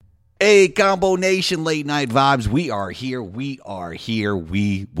Hey, Combo Nation, late night vibes. We are here. We are here.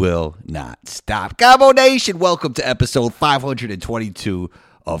 We will not stop. Combo Nation, welcome to episode 522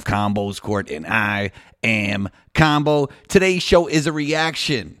 of Combo's Court, and I am Combo. Today's show is a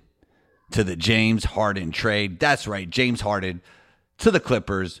reaction to the James Harden trade. That's right, James Harden to the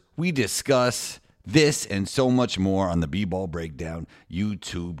Clippers. We discuss this and so much more on the B-Ball Breakdown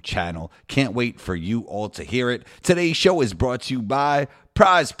YouTube channel. Can't wait for you all to hear it. Today's show is brought to you by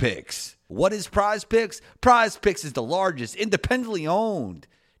Prize Picks. What is Prize Picks? Prize Picks is the largest independently owned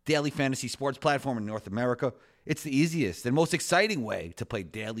daily fantasy sports platform in North America. It's the easiest and most exciting way to play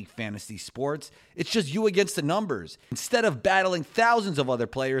daily fantasy sports. It's just you against the numbers. Instead of battling thousands of other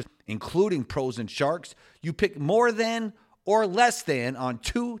players, including pros and sharks, you pick more than or less than on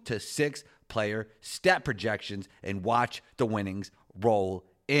 2 to 6 player stat projections and watch the winnings roll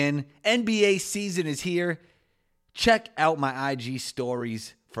in. NBA season is here. Check out my IG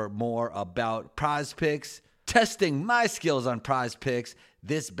stories for more about Prize Picks. Testing my skills on Prize Picks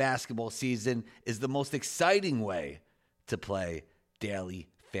this basketball season is the most exciting way to play daily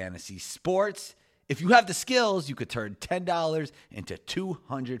fantasy sports. If you have the skills, you could turn $10 into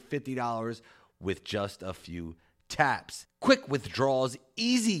 $250 with just a few taps. Quick withdrawals,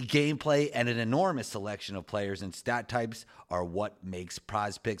 easy gameplay, and an enormous selection of players and stat types are what makes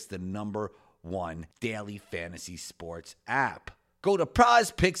Prize Picks the number one daily fantasy sports app. Go to Prize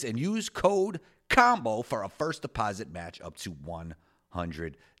Picks and use code COMBO for a first deposit match up to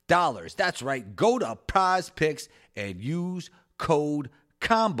 $100. That's right. Go to Prize Picks and use code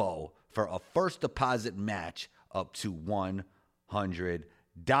COMBO for a first deposit match up to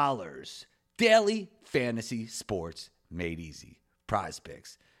 $100. Daily fantasy sports made easy. Prize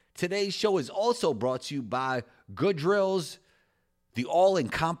Picks. Today's show is also brought to you by Good Drills, the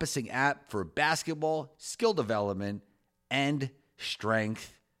all-encompassing app for basketball, skill development, and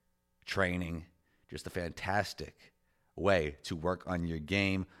strength training. Just a fantastic way to work on your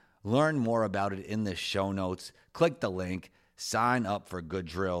game. Learn more about it in the show notes. Click the link. Sign up for Good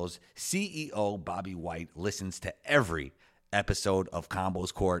Drills. CEO Bobby White listens to every episode of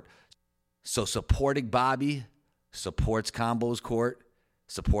Combo's Court. So supporting Bobby supports Combo's Court.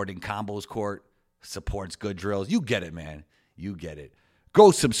 Supporting Combo's Court supports Good Drills. You get it, man. You get it.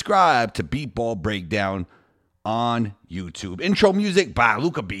 Go subscribe to B-Ball Breakdown on YouTube. Intro music by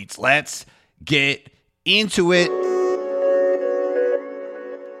Luca Beats. Let's get into it.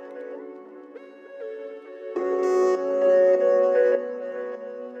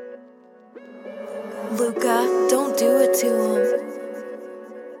 Luca, don't do it to him.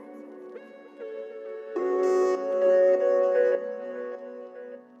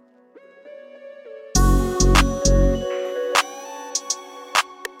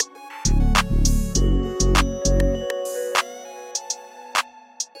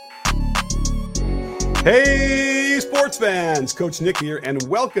 Hey, sports fans! Coach Nick here, and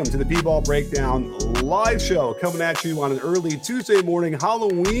welcome to the B-Ball Breakdown live show, coming at you on an early Tuesday morning,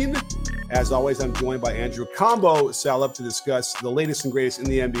 Halloween. As always, I'm joined by Andrew Combo Salup to discuss the latest and greatest in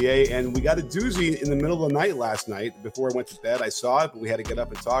the NBA, and we got a doozy in the middle of the night last night. Before I went to bed, I saw it, but we had to get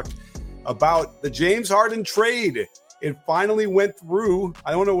up and talk about the James Harden trade. It finally went through.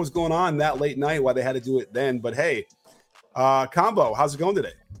 I don't know what was going on that late night, why they had to do it then, but hey, Combo, how's it going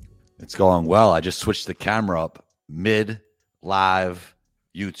today? It's going well. I just switched the camera up mid-live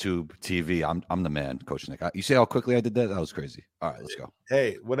YouTube TV. I'm the man, Coach Nick. You see how quickly I did that? That was crazy. All right, let's go.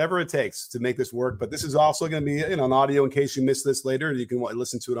 Hey, whatever it takes to make this work. But this is also going to be, an audio in case you miss this later. You can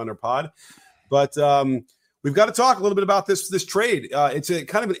listen to it on our pod. But we've got to talk a little bit about this trade. It's a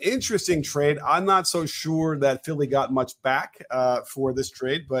kind of an interesting trade. I'm not so sure that Philly got much back for this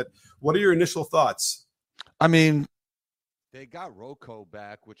trade. But what are your initial thoughts? I mean, they got Rocco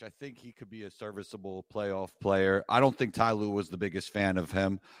back, which I think he could be a serviceable playoff player. I don't think Ty Lue was the biggest fan of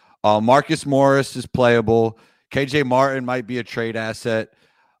him. Marcus Morris is playable. KJ Martin might be a trade asset.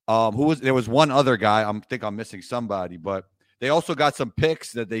 There was one other guy. I think I'm missing somebody, but they also got some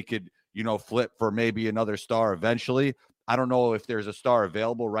picks that they could, flip for maybe another star eventually. I don't know if there's a star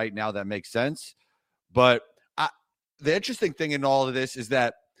available right now that makes sense. But the interesting thing in all of this is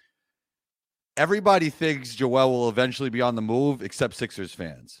that everybody thinks Joel will eventually be on the move, except Sixers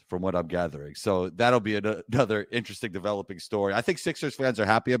fans, from what I'm gathering. So that'll be another interesting developing story. I think Sixers fans are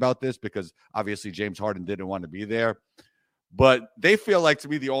happy about this because obviously James Harden didn't want to be there. But they feel like, to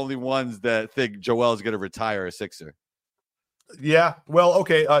me, the only ones that think Joel is going to retire a Sixer. Yeah, well,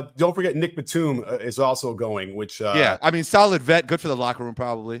 okay. Don't forget Nick Batum is also going, which... yeah, I mean, solid vet, good for the locker room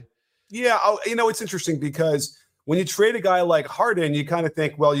probably. Yeah, it's interesting because when you trade a guy like Harden, you kind of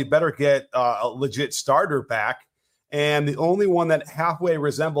think, well, you better get a legit starter back. And the only one that halfway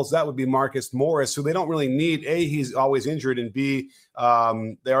resembles that would be Marcus Morris, who they don't really need. A, he's always injured, and B, they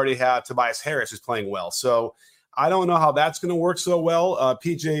already have Tobias Harris, who's playing well. So I don't know how that's going to work so well.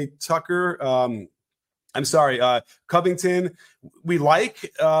 PJ Tucker, Covington, we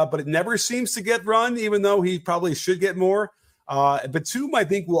like, but it never seems to get run, even though he probably should get more. Batum, I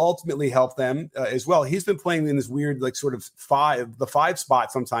think, will ultimately help them as well. He's been playing in this weird, like, sort of the five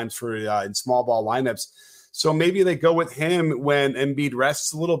spot sometimes for in small ball lineups. So maybe they go with him when Embiid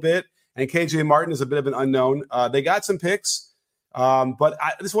rests a little bit. And KJ Martin is a bit of an unknown. They got some picks, but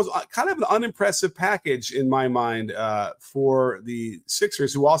this was kind of an unimpressive package in my mind for the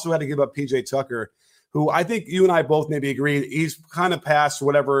Sixers, who also had to give up PJ Tucker, who I think you and I both maybe agree he's kind of past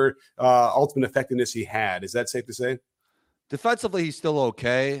whatever ultimate effectiveness he had. Is that safe to say? Defensively, he's still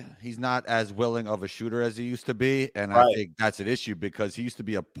okay. He's not as willing of a shooter as he used to be, and Right. I think that's an issue because he used to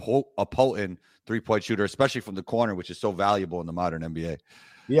be a potent three-point shooter, especially from the corner, which is so valuable in the modern NBA.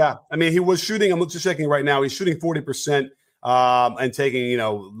 Yeah, I mean, he was shooting. I'm just checking right now. He's shooting 40% and taking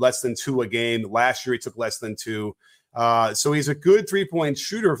less than 2 a game. Last year, he took less than 2. So he's a good three-point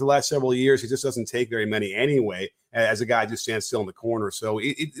shooter for the last several years. He just doesn't take very many anyway, as a guy who stands still in the corner. So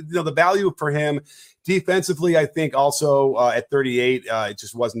the value for him defensively, I think, also at 38, it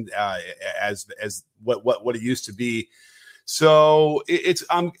just wasn't as what it used to be. So it's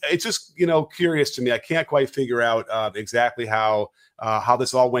just curious to me. I can't quite figure out exactly how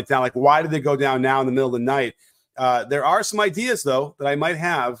this all went down. Like, why did they go down now in the middle of the night? There are some ideas, though, that I might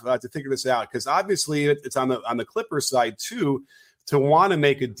have to figure this out, because obviously it's on the Clippers side too to want to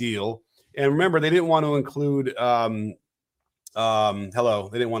make a deal. And remember, they didn't want to include they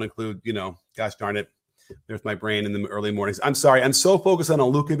didn't want to include, gosh darn it, there's my brain in the early mornings. I'm sorry, I'm so focused on a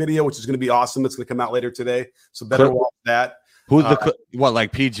Luka video, which is going to be awesome. It's going to come out later today, so better watch that. Who's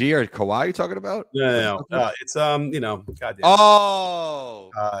like PG or Kawhi you talking about? No. It's goddamn.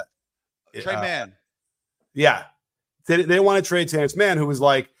 Oh, Trey Mann. Yeah, they want to trade Terrence Mann, who was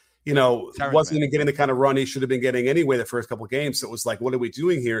like, wasn't even getting the kind of run he should have been getting anyway the first couple of games. So it was like, what are we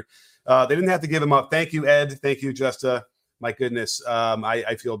doing here? They didn't have to give him up. Thank you, Ed. Thank you, Justa. My goodness,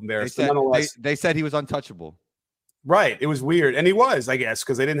 I feel embarrassed. They said he was untouchable. Right. It was weird. And he was, I guess,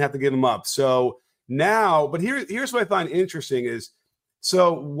 because they didn't have to give him up. So now, but here's what I find interesting is,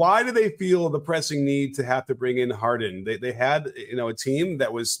 so why do they feel the pressing need to have to bring in Harden? They had, a team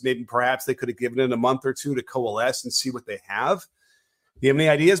that was maybe perhaps they could have given it a month or two to coalesce and see what they have. Do you have any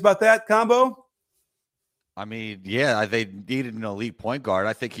ideas about that combo? I mean, yeah, they needed an elite point guard.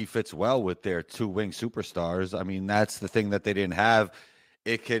 I think he fits well with their 2-wing superstars. I mean, that's the thing that they didn't have.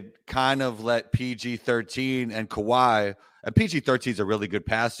 It could kind of let PG-13 and Kawhi, and PG-13 is a really good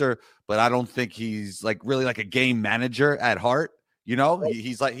passer, but I don't think he's really like a game manager at heart.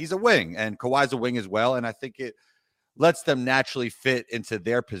 He's a wing, and Kawhi's a wing as well. And I think it lets them naturally fit into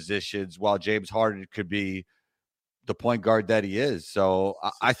their positions while James Harden could be the point guard that he is. So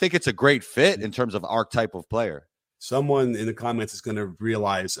I think it's a great fit in terms of archetype of player. Someone in the comments is going to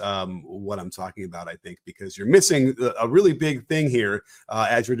realize what I'm talking about, I think, because you're missing a really big thing here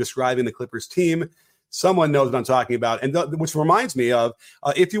as you're describing the Clippers team. Someone knows what I'm talking about. And which reminds me of,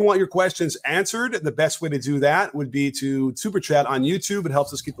 if you want your questions answered, the best way to do that would be to super chat on YouTube. It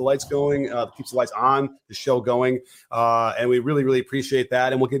helps us keep the lights going, keeps the lights on, the show going. And we really, really appreciate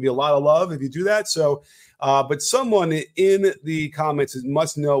that. And we'll give you a lot of love if you do that. So, but someone in the comments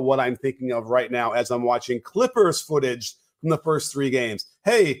must know what I'm thinking of right now as I'm watching Clippers footage from the first 3 games.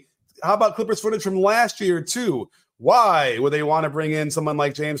 Hey, how about Clippers footage from last year too? Why would they want to bring in someone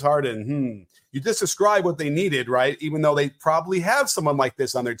like James Harden? You just described what they needed, right? Even though they probably have someone like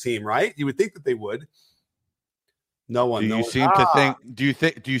this on their team, right? You would think that they would. No one. Do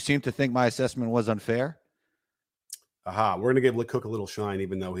you seem to think my assessment was unfair? We're going to give Cook a little shine,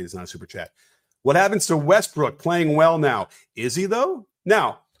 even though he's not a super chat. What happens to Westbrook playing well now? Is he, though?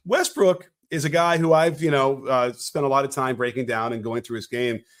 Now, Westbrook is a guy who I've, spent a lot of time breaking down and going through his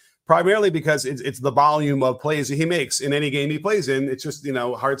game, primarily because it's the volume of plays that he makes in any game he plays in. It's just,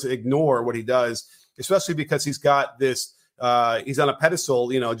 hard to ignore what he does, especially because he's got this, he's on a pedestal,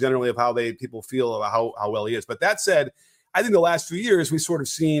 generally of how people feel about how well he is. But that said, I think the last few years we've sort of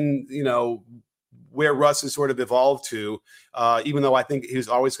seen, where Russ has sort of evolved to, even though I think he's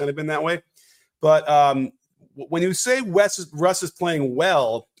always kind of been that way. But when you say Russ is playing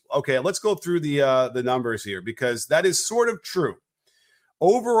well, okay, let's go through the numbers here, because that is sort of true.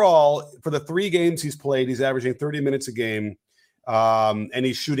 Overall, for the 3 games he's played, he's averaging 30 minutes a game, and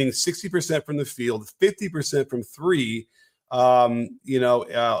he's shooting 60% from the field, 50% from 3, a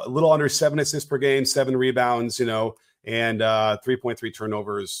little under 7 assists per game, 7 rebounds, and 3.3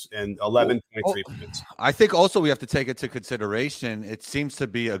 turnovers and 11.3 points. I think also we have to take into consideration it seems to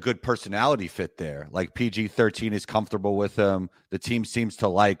be a good personality fit there. Like PG-13 is comfortable with him. The team seems to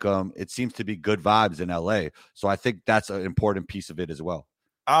like him. It seems to be good vibes in LA. So I think that's an important piece of it as well.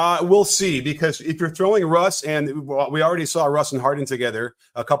 We'll see, because if you're throwing Russ, and we already saw Russ and Harden together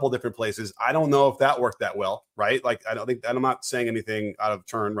a couple of different places, I don't know if that worked that well, right? Like, I'm not saying anything out of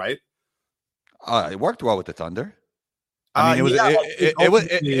turn, right? It worked well with the Thunder. I mean,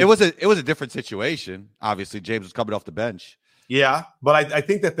 it was a different situation. Obviously, James was coming off the bench. Yeah, but I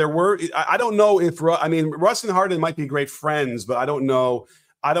think that there were. I don't know if Russ and Harden might be great friends, but I don't know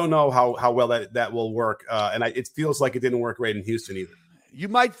how well that will work. And it feels like it didn't work great in Houston either. You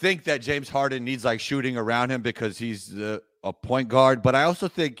might think that James Harden needs like shooting around him because he's a point guard, but I also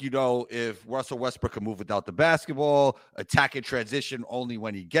think, if Russell Westbrook can move without the basketball, attack in transition only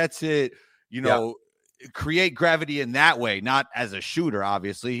when he gets it, create gravity in that way, not as a shooter.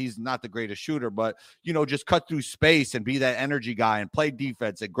 Obviously, he's not the greatest shooter, but just cut through space and be that energy guy and play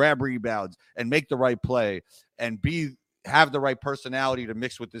defense and grab rebounds and make the right play and have the right personality to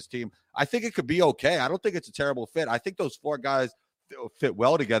mix with this team. I think it could be okay. I don't think it's a terrible fit. I think those four guys fit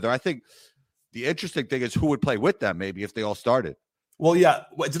well together. I think the interesting thing is who would play with them, maybe, if they all started. Well, yeah.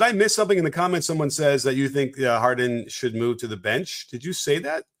 Did I miss something in the comments? Someone says that you think Harden should move to the bench. Did you say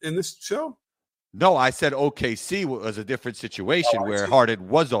that in this show? No, I said OKC was a different situation where Harden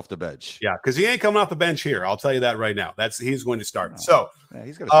was off the bench. Yeah, because he ain't coming off the bench here. I'll tell you that right now. He's going to start. So, yeah,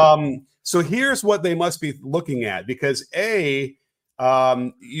 he's going so here's what they must be looking at, because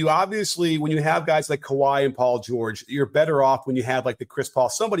you obviously, when you have guys like Kawhi and Paul George, you're better off when you have like the Chris Paul,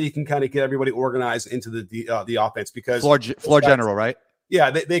 somebody you can kind of get everybody organized into the offense, because floor general, right? Yeah,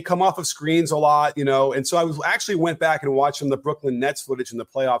 they come off of screens a lot, And so I went back and watched the Brooklyn Nets footage in the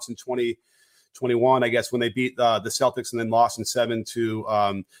playoffs in 2021, I guess, when they beat the Celtics and then lost in 7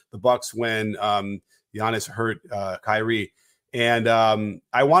 to the Bucks when Giannis hurt Kyrie. And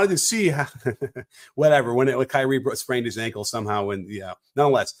I wanted to see whatever when Kyrie sprained his ankle somehow, and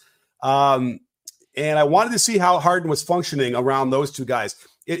nonetheless. And I wanted to see how Harden was functioning around those two guys.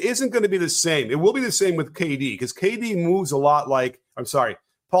 It isn't going to be the same. It will be the same with KD, because KD moves a lot like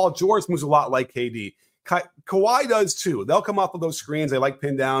Paul George moves a lot like KD. Kawhi does too. They'll come off of those screens. They like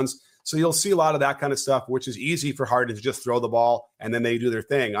pin downs. So you'll see a lot of that kind of stuff, which is easy for Harden to just throw the ball and then they do their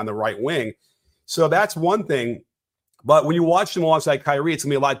thing on the right wing. So that's one thing. But when you watch them alongside Kyrie, it's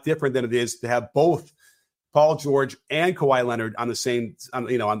going to be a lot different than it is to have both Paul George and Kawhi Leonard on the same,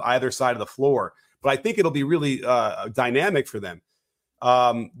 on either side of the floor. But I think it'll be really dynamic for them.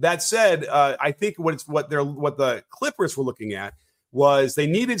 That said, I think what the Clippers were looking at was they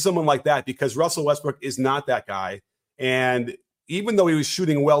needed someone like that, because Russell Westbrook is not that guy. And even though he was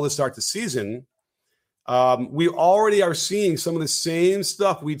shooting well to start the season, we already are seeing some of the same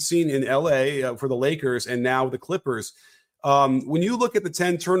stuff we'd seen in LA for the Lakers and now the Clippers. When you look at the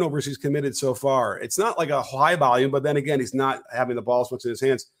 10 turnovers he's committed so far, it's not like a high volume, but then again, he's not having the ball as much in his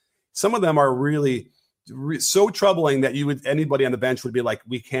hands. Some of them are really so troubling that anybody on the bench would be like,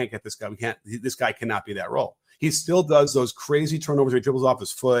 we can't get this guy. This guy cannot be that role. He still does those crazy turnovers where he dribbles off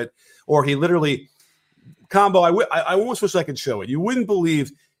his foot, or he literally combo. I almost wish I could show it. You wouldn't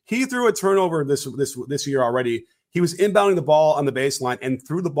believe he threw a turnover this year already. He was inbounding the ball on the baseline and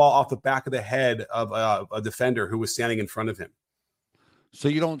threw the ball off the back of the head of a defender who was standing in front of him. So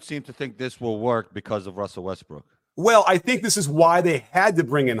you don't seem to think this will work because of Russell Westbrook? Well, I think this is why they had to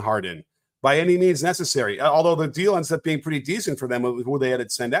bring in Harden by any means necessary, although the deal ends up being pretty decent for them with who they had to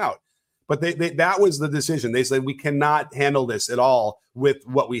send out. But that was the decision. They said, we cannot handle this at all with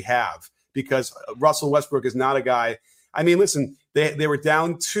what we have, because Russell Westbrook is not a guy. I mean, listen, they were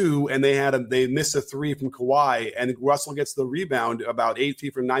down 2 and they missed a 3 from Kawhi, and Russell gets the rebound about 9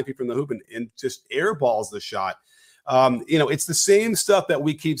 feet from the hoop and just airballs the shot. It's the same stuff that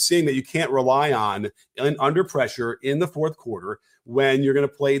we keep seeing that you can't rely on under pressure in the fourth quarter when you're going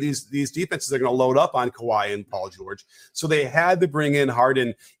to play these defenses. They're going to load up on Kawhi and Paul George. So they had to bring in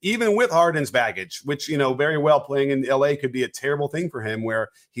Harden, even with Harden's baggage, which, very well playing in LA could be a terrible thing for him, where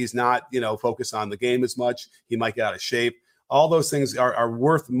he's not, focused on the game as much. He might get out of shape. All those things are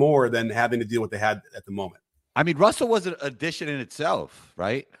worth more than having to deal with what they had at the moment. I mean, Russell was an addition in itself,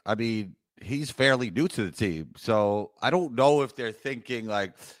 right? I mean, he's fairly new to the team. So I don't know if they're thinking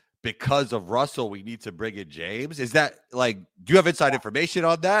like, because of Russell, we need to bring in James. Is that like, do you have inside information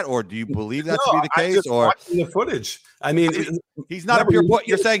on that, or do you believe that to be the case? Just or watching the footage? I mean, he's not a pure point.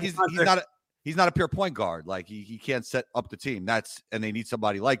 You're saying he's not a pure point guard. Like he can't set up the team. And they need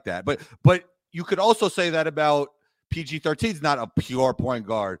somebody like that. But you could also say that about PG-13 is not a pure point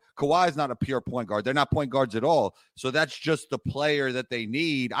guard. Kawhi is not a pure point guard. They're not point guards at all. So that's just the player that they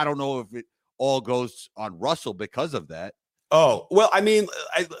need. I don't know if it all goes on Russell because of that. Oh, well, I mean,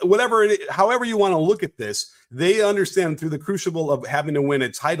 however you want to look at this, they understand through the crucible of having to win a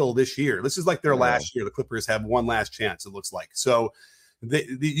title this year. This is like their last year. The Clippers have one last chance, it looks like. So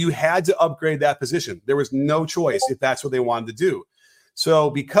you had to upgrade that position. There was no choice if that's what they wanted to do. So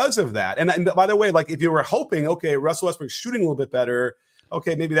because of that, and by the way, like if you were hoping, okay, Russell Westbrook's shooting a little bit better,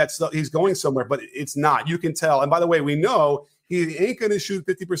 okay, maybe he's going somewhere, but it's not. You can tell. And by the way, we know he ain't going to shoot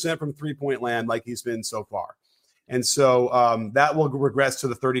 50% from three-point land like he's been so far. And so that will regress to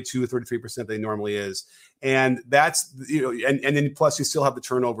the 32, 33% they normally is. And that's, and then plus you still have the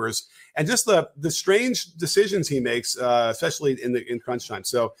turnovers and just the strange decisions he makes, especially in crunch time.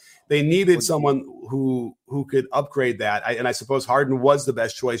 So they needed someone who could upgrade that. And I suppose Harden was the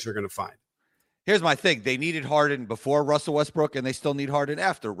best choice you're going to find. Here's my thing. They needed Harden before Russell Westbrook, and they still need Harden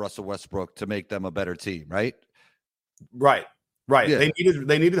after Russell Westbrook to make them a better team, right? Right. Yeah. They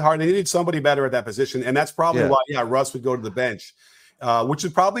needed Harden. They needed somebody better at that position, and that's probably why Russ would go to the bench, which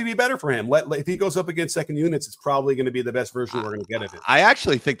would probably be better for him. If he goes up against second units, it's probably going to be the best version we're going to get of it. I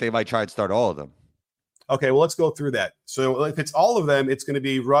actually think they might try and start all of them. Okay, well, let's go through that. So if it's all of them, it's going to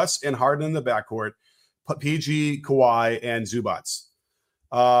be Russ and Harden in the backcourt, PG, Kawhi, and Zubats.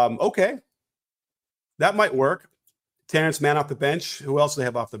 Okay, that might work. Terrence Mann off the bench. Who else do they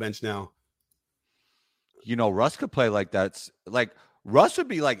have off the bench now? Russ could play like that. Like Russ would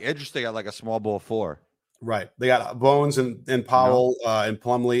be like interesting at like a small ball 4. Right. They got Bones and Powell and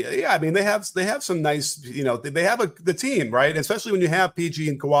Plumlee. Yeah, I mean they have some nice. They have the team, right? Especially when you have PG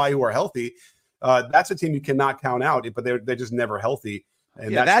and Kawhi who are healthy. That's a team you cannot count out, but they're just never healthy.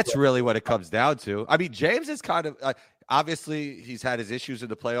 And that's really what it comes down to. I mean, James is kind of obviously he's had his issues in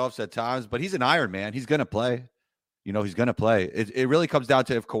the playoffs at times, but he's an Iron Man. He's going to play. He's going to play. It really comes down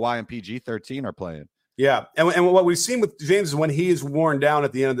to if Kawhi and PG-13 are playing. Yeah, and what we've seen with James is when he is worn down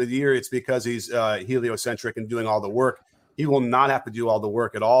at the end of the year, it's because he's heliocentric and doing all the work. He will not have to do all the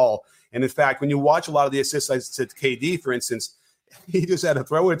work at all. And in fact, when you watch a lot of the assists to KD, for instance, he just had to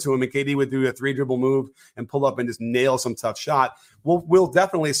throw it to him, and KD would do a 3-dribble move and pull up and just nail some tough shot. We'll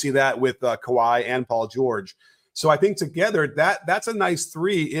definitely see that with Kawhi and Paul George. So I think together that's a nice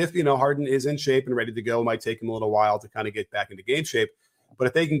 3 if Harden is in shape and ready to go. It might take him a little while to kind of get back into game shape, but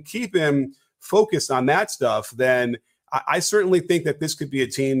if they can keep him focused on that stuff, then I certainly think that this could be a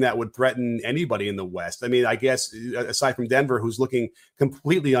team that would threaten anybody in the West. I mean, I guess aside from Denver, who's looking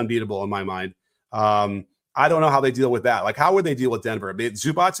completely unbeatable in my mind, I don't know how they deal with that. Like, how would they deal with Denver? I mean,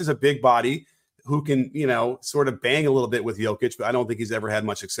 Zubats is a big body who can, sort of bang a little bit with Jokic, but I don't think he's ever had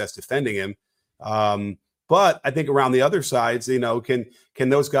much success defending him. But I think around the other sides, can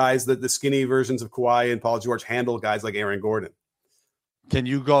those guys, the skinny versions of Kawhi and Paul George, handle guys like Aaron Gordon? Can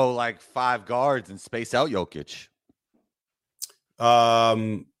you go like 5 guards and space out Jokic?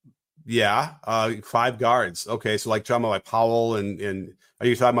 Yeah, 5 guards. Okay, so like talking about like Powell and are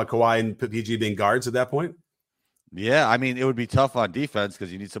you talking about Kawhi and PG being guards at that point? Yeah, I mean it would be tough on defense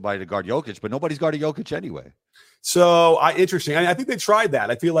because you need somebody to guard Jokic, but nobody's guarding Jokic anyway. So interesting. I think they tried that.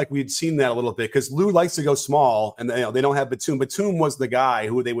 I feel like we'd seen that a little bit because Lou likes to go small, and they don't have Batum. Batum was the guy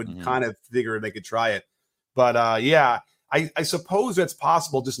who they would kind of figure they could try it. But yeah. I suppose that's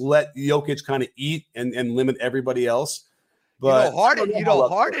possible. Just let Jokic kind of eat and limit everybody else. But Harden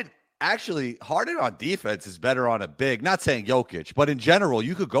on defense is better on a big. Not saying Jokic, but in general,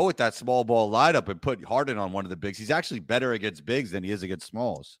 you could go with that small ball lineup and put Harden on one of the bigs. He's actually better against bigs than he is against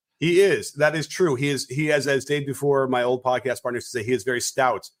smalls. He is. That is true. He has, as Dave before, my old podcast partners say, he is very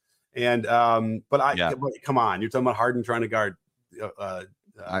stout. And but come on, you're talking about Harden trying to guard.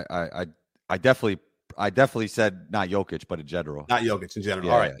 I definitely said not Jokic, but in general. Not Jokic in general.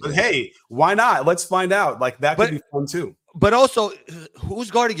 All right. But hey, why not? Let's find out. Like that could be fun too. But also,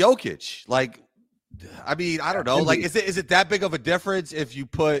 who's guarding Jokic? Like, I mean, I don't know. Like, is it that big of a difference if you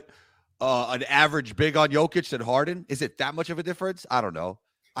put an average big on Jokic than Harden? Is it that much of a difference? I don't know.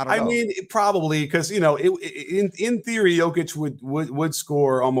 I mean, probably because in theory, Jokic would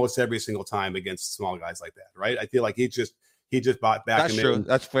score almost every single time against small guys like that, right? I feel like he just bought back. That's true.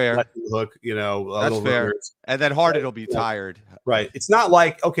 That's fair. Hook, that's fair. Hookers. And then Harden will be tired. Right. It's not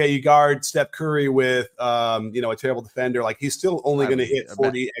like, okay, you guard Steph Curry with, a terrible defender. Like he's still only going to hit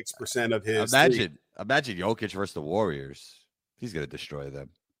 40% of his. Imagine Jokic versus the Warriors. He's going to destroy them.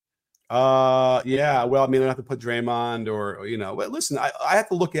 Yeah. Well, I mean, I have to put Draymond but listen, I have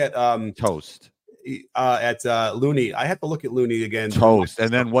to look at Toast. At Looney. I have to look at Looney again. Toast. And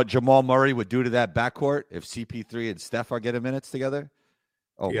then what Jamal Murray would do to that backcourt if CP3 and Steph are getting minutes together.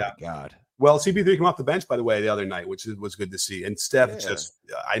 Oh, my God. Well, CP3 came off the bench, by the way, the other night, which was good to see. And Steph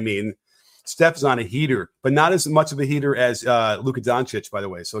Steph's on a heater, but not as much of a heater as Luka Doncic, by the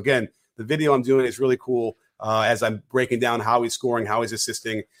way. So again, the video I'm doing is really cool as I'm breaking down how he's scoring, how he's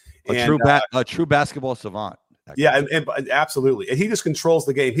assisting. A true basketball savant. Yeah, and absolutely. And he just controls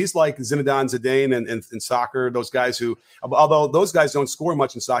the game. He's like Zinedine Zidane in soccer, those guys who, although those guys don't score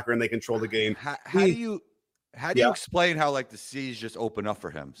much in soccer and they control the game. How do you explain how like the seas just open up for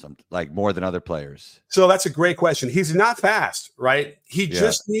him more than other players? So that's a great question. He's not fast, right? He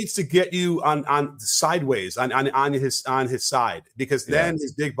just needs to get you on sideways on his side, because then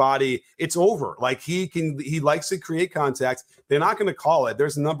his big body, it's over. Like he likes to create contact. They're not going to call it.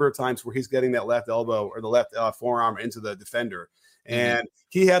 There's a number of times where he's getting that left elbow or the left forearm into the defender, and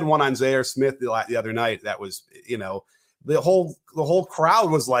he had one on Zaire Smith the other night that was, the whole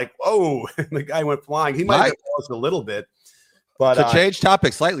crowd was like, "Whoa!" The guy went flying. He might have paused a little bit, but to change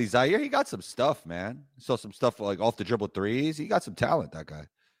topic slightly, Zaire, he got some stuff, man. Saw some stuff like off the dribble threes. He got some talent, that guy.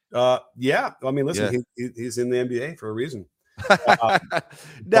 Yeah. I mean, listen, he's in the NBA for a reason.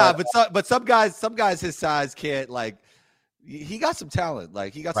 But some guys his size can't He got some talent.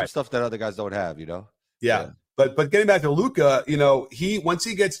 Like he got some stuff that other guys don't have. Yeah. But getting back to Luka, once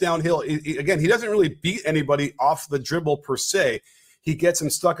he gets downhill, again, he doesn't really beat anybody off the dribble per se. He gets them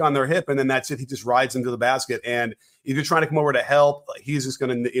stuck on their hip, and then that's it. He just rides them to the basket. And if you're trying to come over to help, he's just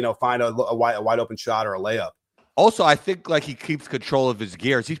going to, find a wide open shot or a layup. Also, I think he keeps control of his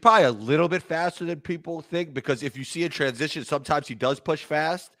gears. He's probably a little bit faster than people think, because if you see a transition, sometimes he does push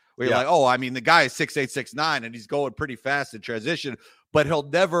fast. Where you're like, oh, I mean, the guy is 6'8", 6'9", and he's going pretty fast in transition, but he'll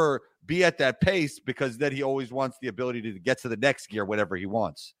never be at that pace, because then he always wants the ability to get to the next gear whenever he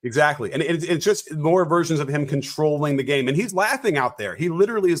wants. Exactly. And it's just more versions of him controlling the game. And he's laughing out there. He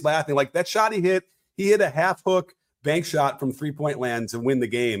literally is laughing. Like that shot he hit a half hook bank shot from 3-point land to win the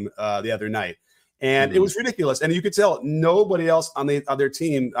game the other night. And it was ridiculous. And you could tell nobody else on the other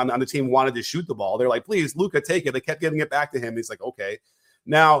team, on the team, wanted to shoot the ball. They're like, please, Luka, take it. They kept giving it back to him. He's like, okay.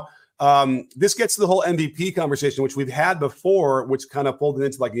 Now, this gets to the whole MVP conversation, which we've had before, which kind of folded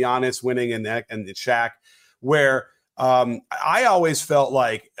into like Giannis winning and Shaq, where I always felt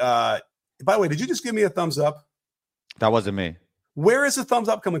like, by the way, did you just give me a thumbs up? That wasn't me. Where is the thumbs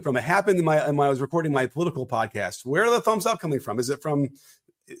up coming from? It happened when I was recording my political podcast. Where are the thumbs up coming from? Is it from,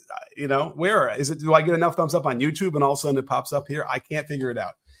 where is it? Do I get enough thumbs up on YouTube and all of a sudden it pops up here? I can't figure it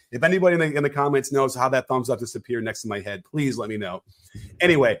out. If anybody in the comments knows how that thumbs up just appeared next to my head, please let me know.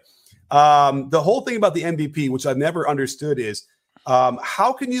 Anyway, the whole thing about the MVP, which I've never understood, is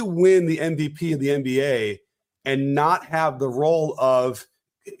how can you win the MVP of the NBA and not have the role of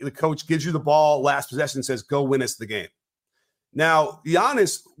the coach gives you the ball last possession and says, go win us the game? Now,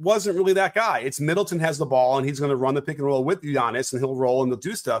 Giannis wasn't really that guy. It's Middleton has the ball, and he's going to run the pick and roll with Giannis, and he'll roll and he'll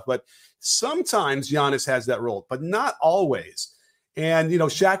do stuff. But sometimes Giannis has that role, but not always. And,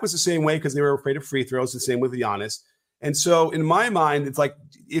 Shaq was the same way because they were afraid of free throws, the same with Giannis. And so in my mind, it's like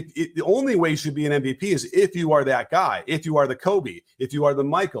the only way you should be an MVP is if you are that guy, if you are the Kobe, if you are the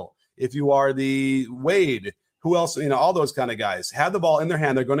Michael, if you are the Wade, who else, all those kind of guys have the ball in their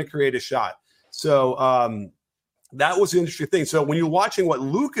hand. They're going to create a shot. So that was the interesting thing. So when you're watching what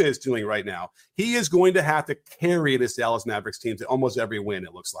Luka is doing right now, he is going to have to carry this Dallas Mavericks team to almost every win,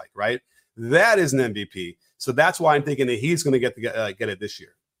 it looks like, right? That is an MVP. So that's why I'm thinking that he's going to get it this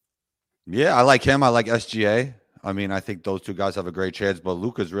year. Yeah, I like him. I like SGA. I mean, I think those two guys have a great chance, but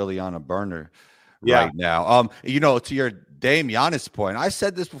Luka's really on a burner right now. To your Dame Giannis point, I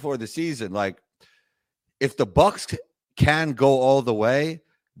said this before the season, like if the Bucks can go all the way,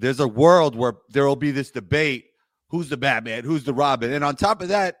 there's a world where there will be this debate. Who's the Batman? Who's the Robin? And on top of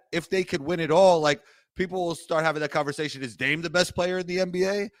that, if they could win it all, like people will start having that conversation. Is Dame the best player in the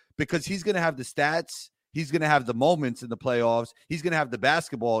NBA? Because he's going to have the stats. He's going to have the moments in the playoffs. He's going to have the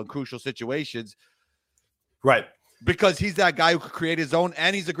basketball in crucial situations. Right. Because he's that guy who could create his own,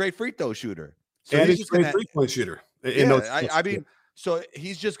 and he's a great free throw shooter. So and he's a great three-point shooter. So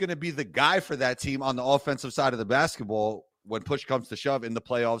he's just going to be the guy for that team on the offensive side of the basketball when push comes to shove in the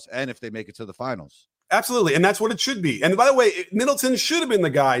playoffs and if they make it to the finals. Absolutely, and that's what it should be. And by the way, Middleton should have been the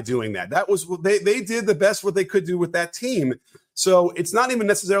guy doing that. That was what they did the best what they could do with that team. So it's not even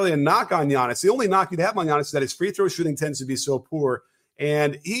necessarily a knock on Giannis. The only knock you'd have on Giannis is that his free throw shooting tends to be so poor,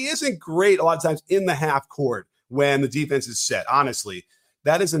 and he isn't great a lot of times in the half court when the defense is set. Honestly,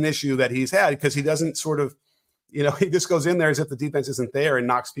 that is an issue that he's had because he doesn't sort of, he just goes in there as if the defense isn't there and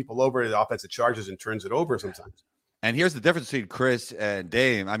knocks people over the offensive charges and turns it over sometimes. And here's the difference between Chris and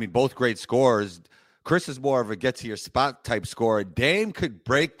Dame. I mean, both great scorers. Chris is more of a get-to-your-spot type scorer. Dame could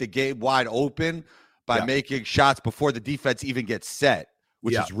break the game wide open by making shots before the defense even gets set,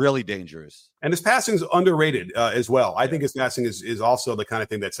 which is really dangerous. And his passing is underrated as well. I think his passing is also the kind of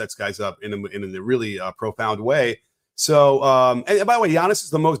thing that sets guys up in a really profound way. So, and by the way, Giannis is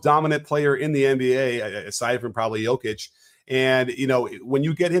the most dominant player in the NBA, aside from probably Jokic. And, when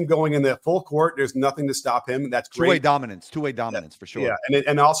you get him going in the full court, there's nothing to stop him. That's great. Two-way dominance for sure. Yeah,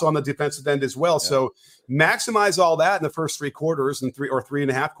 and also on the defensive end as well. Yeah. So maximize all that in the first 3 quarters and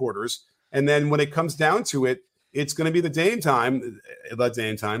 3.5 quarters. And then when it comes down to it, it's going to be the Dame time,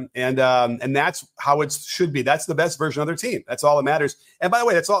 and that's how it should be. That's the best version of their team. That's all that matters. And by the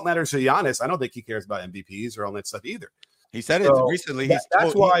way, that's all that matters to Giannis. I don't think he cares about MVPs or all that stuff either. He said it recently.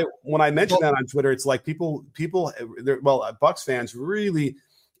 That's why when I mentioned that on Twitter, it's like people, Bucks fans really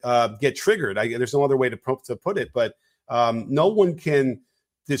get triggered. There's no other way to put it, but no one can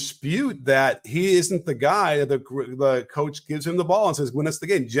dispute that he isn't the guy. The coach gives him the ball and says, "Win us the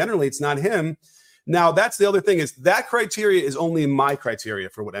game." Generally, it's not him. Now, that's the other thing is that criteria is only my criteria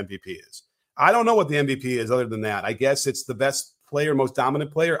for what MVP is. I don't know what the MVP is other than that. I guess it's the best player, most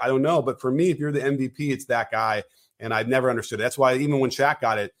dominant player. I don't know. But for me, if you're the MVP, it's that guy. And I've never understood it. That's why even when Shaq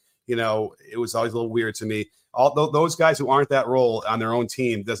got it, it was always a little weird to me. All those guys who aren't that role on their own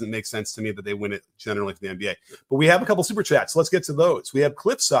team, doesn't make sense to me that they win it generally for the NBA. But we have a couple super chats. Let's get to those. We have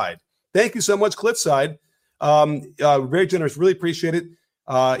Cliffside. Thank you so much, Cliffside. Very generous. Really appreciate it.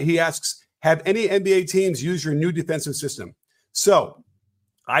 He asks, have any NBA teams used your new defensive system? So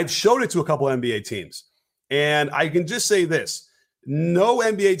I've showed it to a couple of NBA teams. And I can just say this. No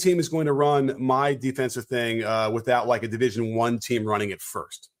NBA team is going to run my defensive thing without like a Division I team running it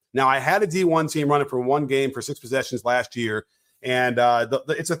first. Now, I had a D1 team run it for 1 game for 6 possessions last year, and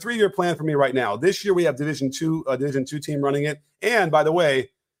it's a 3-year plan for me right now. This year, we have Division II team running it. And by the way,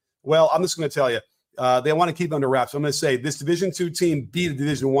 I'm just going to tell you, they want to keep it under wraps. So I'm going to say this Division II team beat a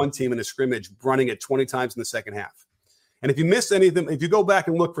Division I team in a scrimmage, running it 20 times in the second half. And if you missed anything, if you go back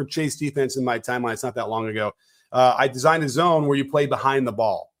and look for Chase defense in my timeline, it's not that long ago. I designed a zone where you play behind the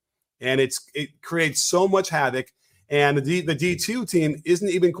ball, and it creates so much havoc. And the D2 team isn't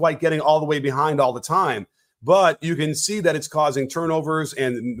even quite getting all the way behind all the time, but you can see that it's causing turnovers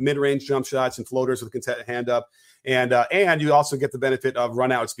and mid-range jump shots and floaters with a hand up, and you also get the benefit of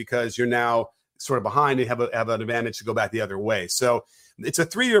runouts because you're now sort of behind and have an advantage to go back the other way. So it's a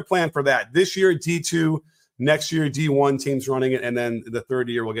 3-year plan for that. This year D2, next year D1 teams running it, and then the third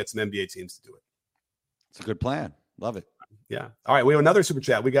year we'll get some NBA teams to do it. It's a good plan. Love it. Yeah. All right. We have another super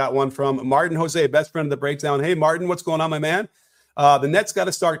chat. We got one from Martin Jose, best friend of the breakdown. Hey, Martin, what's going on, my man? The Nets got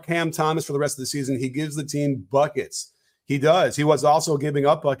to start Cam Thomas for the rest of the season. He gives the team buckets. He does. He was also giving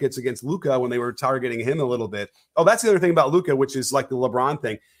up buckets against Luka when they were targeting him a little bit. Oh, that's the other thing about Luka, which is like the LeBron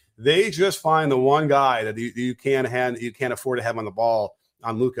thing. They just find the one guy that you can't afford to have on the ball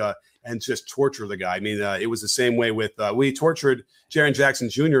on Luka and just torture the guy. I mean, it was the same way with we tortured Jaren Jackson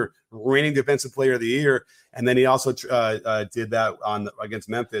Jr., reigning defensive player of the year, and then he also did that against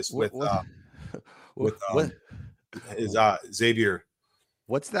Memphis with Xavier.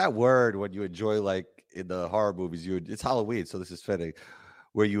 What's that word when you enjoy, like in the horror movies? It's Halloween, so this is fitting.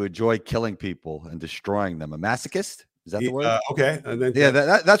 Where you enjoy killing people and destroying them. A masochist? Is that the word? Okay.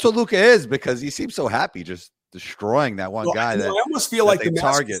 That's what Luka is, because he seems so happy just destroying that one guy. I almost feel like the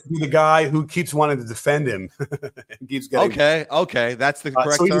target, the guy who keeps wanting to defend him, and keeps getting okay. That's the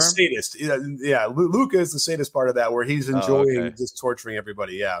correct so he's term. A sadist. Yeah. Luka is the sadist part of that, where he's enjoying just torturing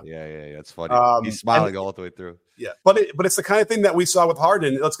everybody. Yeah. It's funny. He's smiling all the way through. Yeah, but it's the kind of thing that we saw with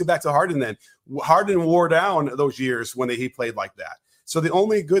Harden. Let's get back to Harden then. Harden wore down those years when he played like that. So the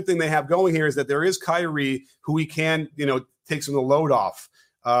only good thing they have going here is that there is Kyrie, who he can, take some of the load off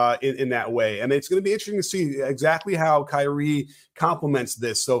in that way. And it's going to be interesting to see exactly how Kyrie complements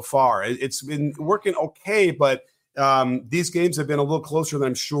this so far. It's been working okay, but these games have been a little closer than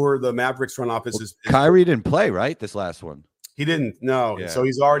I'm sure the Mavericks front office is. Kyrie didn't play, right? This last one. He didn't, no. Yeah. So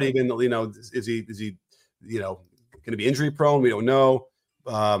he's already been, is he going to be injury prone? We don't know.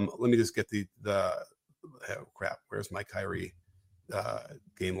 Let me just get where's my Kyrie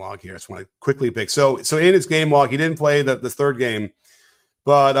game log here? I just want to quickly pick. So in his game log, he didn't play the third game,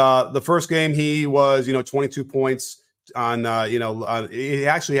 but the first game he was 22 points on he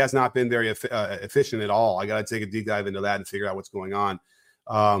actually has not been very efficient at all. I got to take a deep dive into that and figure out what's going on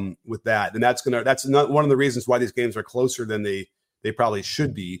with that. And that's not one of the reasons why these games are closer than they probably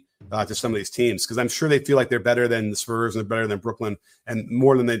should be to some of these teams, because I'm sure they feel like they're better than the Spurs and they're better than Brooklyn, and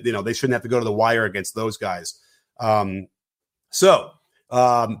more than they shouldn't have to go to the wire against those guys. But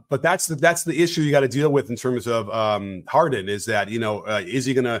that's the issue you got to deal with in terms of Harden, is that is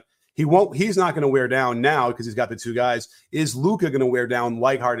he gonna? He's not going to wear down now because he's got the two guys. Is Luka going to wear down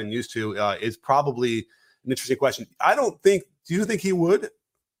like Harden used to? Is probably an interesting question. I don't think. Do you think he would?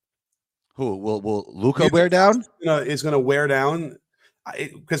 Who will Luka wear down? Is going to wear down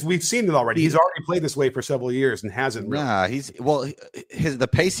because we've seen it already. He's already played this way for several years and hasn't really. Nah, the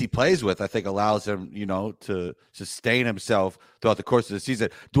pace he plays with, I think, allows him, to sustain himself throughout the course of the season.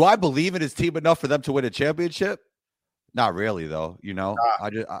 Do I believe in his team enough for them to win a championship? Not really, though.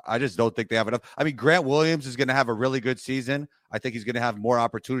 I just don't think they have enough. I mean, Grant Williams is going to have a really good season. I think he's going to have more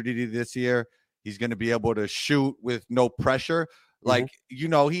opportunity this year. He's going to be able to shoot with no pressure. Like,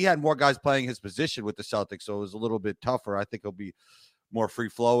 he had more guys playing his position with the Celtics, so it was a little bit tougher. I think he'll be more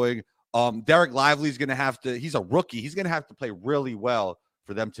free-flowing. Derek Lively's going to have to – he's a rookie. He's going to have to play really well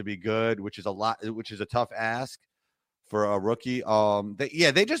for them to be good, which is a tough ask for a rookie.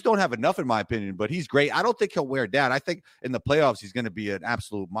 They just don't have enough, in my opinion, but he's great. I don't think he'll wear down. I think in the playoffs he's going to be an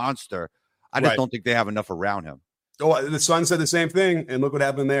absolute monster. I just don't think they have enough around him. Oh, the Suns said the same thing, and look what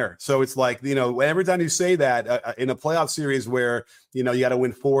happened there. So it's like, every time you say that in a playoff series where, you got to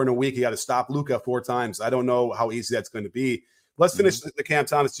win 4 in a week, you got to stop Luka 4 times. I don't know how easy that's going to be. Let's finish the Cam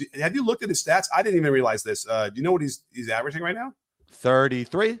Thomas. Have you looked at his stats? I didn't even realize this. Do you know what he's averaging right now?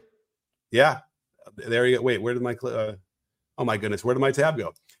 33. Yeah. There you go. Wait, where did my oh my goodness, where did my tab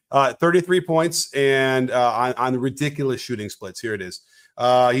go? 33 points and on ridiculous shooting splits. Here it is.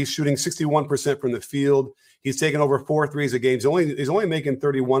 He's shooting 61% from the field. He's taken over 4 threes a game. He's only making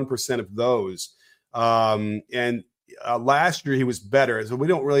 31% of those. And last year he was better. So we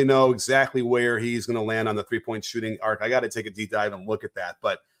don't really know exactly where he's going to land on the 3-point shooting arc. I got to take a deep dive and look at that.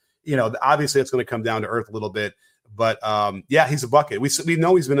 But, obviously it's going to come down to earth a little bit. But, he's a bucket. We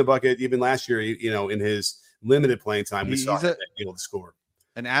know he's been a bucket even last year, in his limited playing time. We saw him able to score.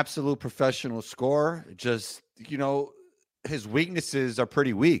 An absolute professional scorer. Just, his weaknesses are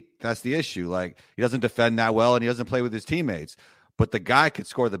pretty weak. That's the issue. Like, he doesn't defend that well and he doesn't play with his teammates. But the guy could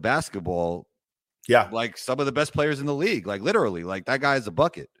score the basketball. Yeah. Like some of the best players in the league. Like, literally. Like, that guy is a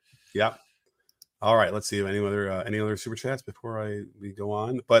bucket. Yeah. All right. Let's see if any other super chats before we go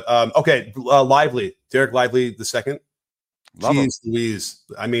on. But, okay. Lively. Derek Lively the second. Jeez Louise.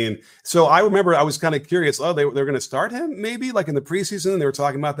 I mean, so I remember I was kind of curious. Oh, they're going to start him maybe like in the preseason. They were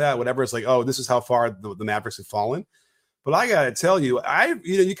talking about that, whatever. It's like, oh, this is how far the Mavericks have fallen. But I got to tell you,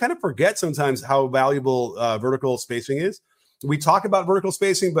 you kind of forget sometimes how valuable vertical spacing is. We talk about vertical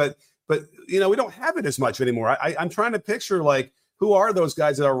spacing, but we don't have it as much anymore. I'm trying to picture like who are those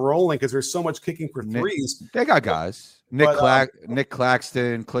guys that are rolling because there's so much kicking for threes. They got guys. Nick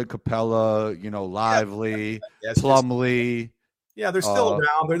Claxton, Clint Capella, Lively, Plumlee. Yeah, they're still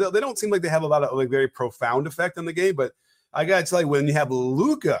around. They don't seem like they have a lot of like very profound effect on the game. But I got to tell you, when you have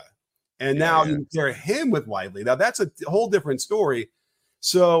Luka. And now you pair him with Lively. Now, that's a whole different story.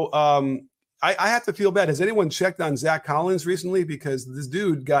 So I have to feel bad. Has anyone checked on Zach Collins recently? Because this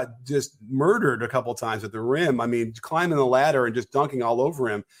dude got just murdered a couple times at the rim. I mean, climbing the ladder and just dunking all over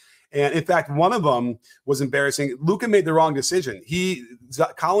him. And, in fact, one of them was embarrassing. Luka made the wrong decision.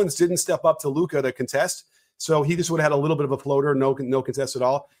 Collins didn't step up to Luka to contest. So he just would have had a little bit of a floater, no contest at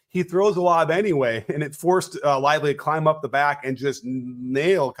all. He throws a lob anyway, and it forced Lively to climb up the back and just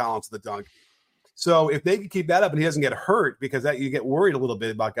nail Collins to the dunk. So if they could keep that up and he doesn't get hurt, because you get worried a little bit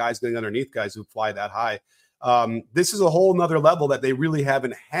about guys getting underneath guys who fly that high. This is a whole nother level that they really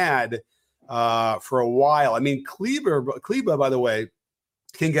haven't had for a while. I mean, Kleba, by the way,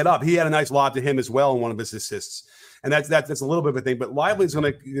 can get up. He had a nice lob to him as well in one of his assists. And that's a little bit of a thing. But Lively's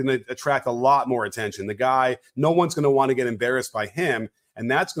going to attract a lot more attention. The guy, no one's going to want to get embarrassed by him. And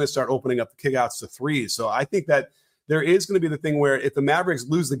that's going to start opening up the kickouts to threes. So I think that there is going to be the thing where if the Mavericks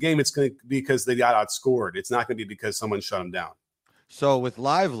lose the game, it's going to be because they got outscored. It's not going to be because someone shut them down. So with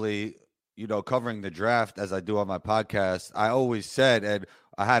Lively, covering the draft as I do on my podcast, I always said, and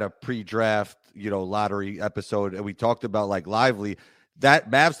I had a pre-draft, lottery episode, and we talked about like Lively, that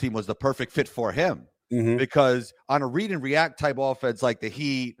Mavs team was the perfect fit for him. Mm-hmm. Because on a read and react type offense like the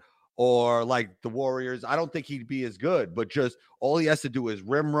Heat or like the Warriors, I don't think he'd be as good. But just all he has to do is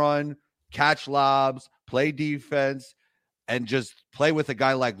rim run, catch lobs, play defense, and just play with a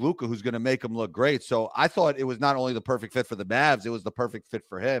guy like Luka who's going to make him look great. So I thought it was not only the perfect fit for the Mavs, it was the perfect fit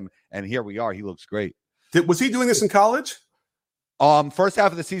for him. And here we are. He looks great. Was he doing this in college? First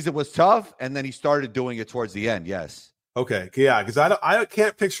half of the season was tough, and then he started doing it towards the end. Yes. Okay, yeah, because I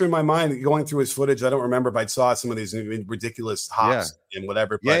can't picture in my mind going through his footage. I don't remember, but I saw some of these ridiculous hops and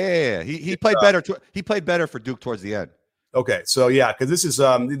whatever. But yeah. He played better. He played better for Duke towards the end. Okay, so yeah, because this is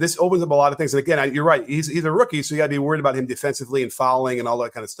this opens up a lot of things. And again, you're right. He's a rookie, so you got to be worried about him defensively and fouling and all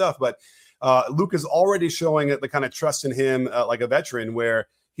that kind of stuff. But Luke is already showing the kind of trust in him, like a veteran, where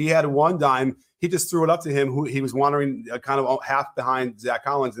he had one dime. He just threw it up to him. Who he was wandering kind of half behind Zach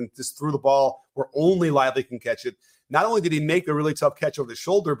Collins and just threw the ball where only Lively can catch it. not only did he make a really tough catch over the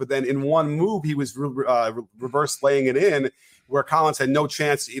shoulder, but then in one move, he was reverse laying it in where Collins had no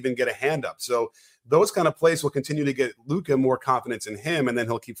chance to even get a hand up. So those kind of plays will continue to get Luka more confidence in him, and then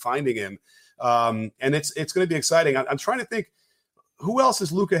he'll keep finding him. And it's going to be exciting. I'm trying to think, who else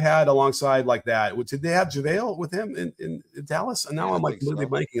has Luka had alongside like that? Did they have JaVale with him in Dallas? And now I'm like literally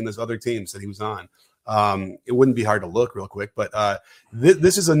blanking in those other teams that he was on. It wouldn't be hard to look real quick, but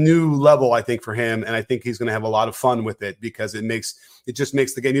this is a new level, I think, for him, and I think he's going to have a lot of fun with it because it just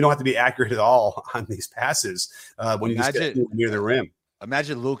makes the game. You don't have to be accurate at all on these passes when you just get near the rim.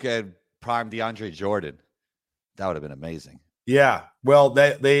 Imagine Luka and prime DeAndre Jordan. That would have been amazing. Yeah, well,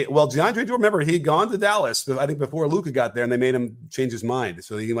 DeAndre Jordan, remember, he'd gone to Dallas, I think, before Luka got there, and they made him change his mind,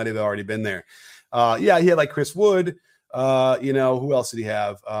 so he might have already been there. He had like Chris Wood. Who else did he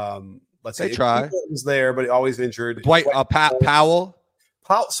have? Let's say try. Was there, but always injured. Dwight Powell.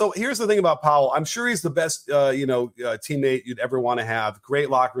 So here's the thing about Powell. I'm sure he's the best, teammate you'd ever want to have.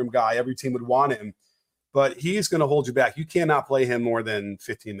 Great locker room guy. Every team would want him, but he's going to hold you back. You cannot play him more than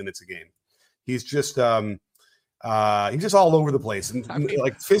 15 minutes a game. He's just all over the place, and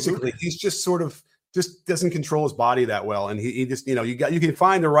like physically, he's just sort of just doesn't control his body that well. And he just, you can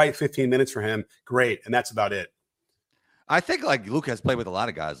find the right 15 minutes for him. Great, and that's about it. I think like Luke has played with a lot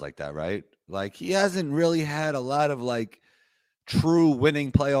of guys like that, right? Like he hasn't really had a lot of like true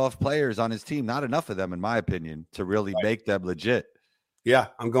winning playoff players on his team. Not enough of them, in my opinion, to really make them legit. Yeah,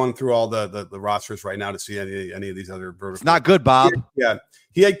 I'm going through all the rosters right now to see any of these other vertical. It's not good, Bob. Yeah.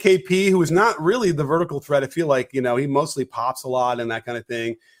 He had KP, who is not really the vertical threat. I feel like, he mostly pops a lot and that kind of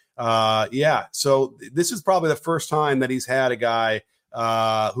thing. So this is probably the first time that he's had a guy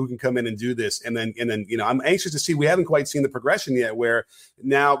who can come in and do this. And then, I'm anxious to see, we haven't quite seen the progression yet where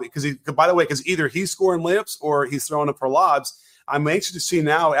now, because either he's scoring layups or he's throwing up for lobs. I'm anxious to see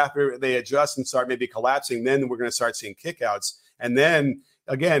now after they adjust and start maybe collapsing, then we're going to start seeing kickouts. And then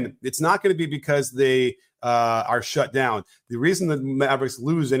again, it's not going to be because they are shut down. The reason the Mavericks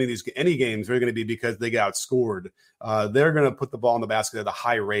lose any games are going to be because they get outscored. They're going to put the ball in the basket at a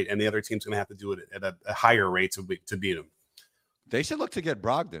high rate, and the other team's going to have to do it at a higher rate to beat them. They should look to get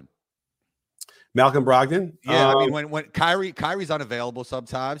Brogdon. Malcolm Brogdon? Yeah, I mean, when Kyrie's unavailable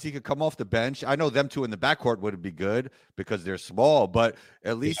sometimes, he could come off the bench. I know them two in the backcourt would be good because they're small, but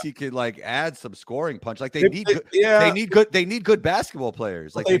at least he could like add some scoring punch. Like they need good basketball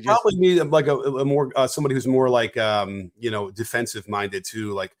players. Like they probably need like a more somebody who's more like defensive minded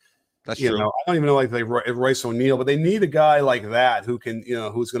too. Like that's true. I don't even know like Royce O'Neal, but they need a guy like that who can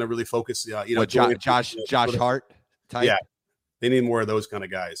who's going to really focus. Josh Hart type. Yeah, they need more of those kind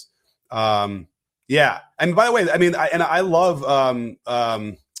of guys. Yeah, and by the way, I mean, I love, I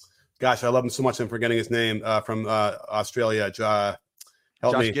love him so much. I'm forgetting his name from Australia. Josh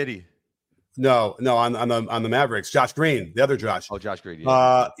Giddey. No, on the Mavericks, Josh Green, the other Josh. Oh, Josh Green.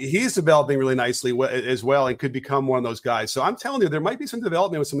 Yeah. He's developing really nicely as well, and could become one of those guys. So I'm telling you, there might be some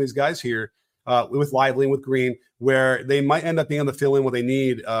development with some of these guys here, with Lively and with Green, where they might end up being able to fill in what they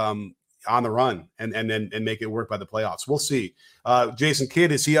need. On the run and make it work by the playoffs. We'll see. Jason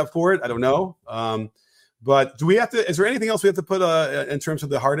Kidd, is he up for it? I don't know. But do we have to? Is there anything else we have to put in terms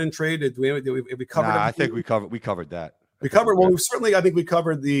of the Harden trade? Did we cover? I think we covered that. We covered. Well, I think we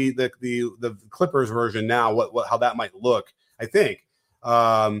covered the Clippers version. Now, how that might look. I think.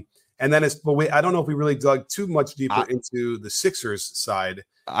 And then I don't know if we really dug too much deeper into the Sixers side.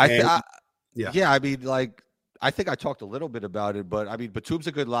 I mean, like. I think I talked a little bit about it, but I mean, Batum's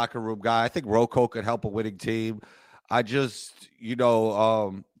a good locker room guy. I think Rocco could help a winning team. I just,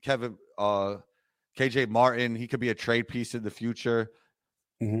 Kevin, KJ Martin, he could be a trade piece in the future.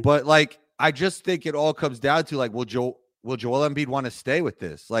 Mm-hmm. But like, I just think it all comes down to like, will Joel Embiid want to stay with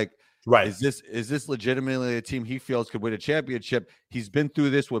this? Like, right? Is this legitimately a team he feels could win a championship? He's been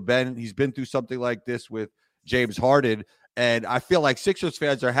through this with Ben. He's been through something like this with James Harden. And I feel like Sixers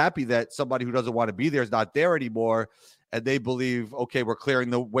fans are happy that somebody who doesn't want to be there is not there anymore. And they believe, okay, we're clearing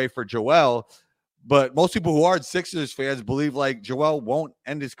the way for Joel. But most people who aren't Sixers fans believe like Joel won't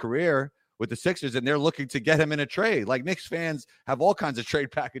end his career with the Sixers, and they're looking to get him in a trade. Like Knicks fans have all kinds of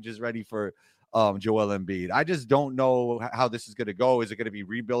trade packages ready for Joel Embiid. I just don't know how this is going to go. Is it going to be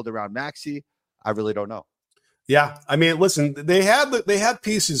rebuild around Maxey? I really don't know. Yeah, I mean, listen, they have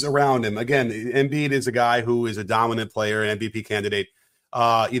pieces around him. Again, Embiid is a guy who is a dominant player, an MVP candidate.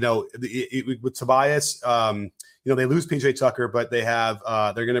 With Tobias, they lose PJ Tucker, but they have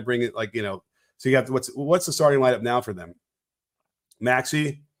they're going to bring it So you have what's the starting lineup now for them?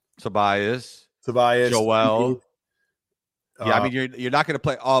 Maxey, Tobias, Joel. Yeah, I mean, you're not going to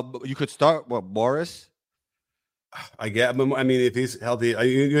play. You could start Morris. I mean, if he's healthy,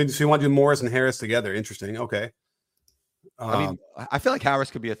 you want to do Morris and Harris together. Interesting. Okay. I mean, I feel like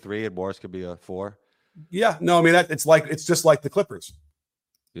Harris could be a 3 and Morris could be a 4. Yeah, no, I mean it's just like the Clippers.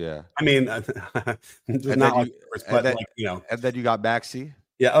 Yeah, I mean, not like Clippers, but like and then you got Maxey.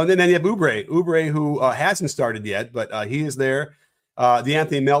 Yeah, and then you have Oubre, who hasn't started yet, but he is there.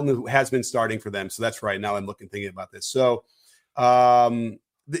 DeAnthony Melton, who has been starting for them, so that's right. Now I'm thinking about this. So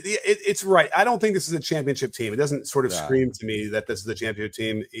it's right. I don't think this is a championship team. It doesn't sort of scream to me that this is a championship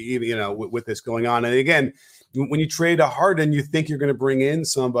team, even with this going on. And again, when you trade a Harden, you think you're going to bring in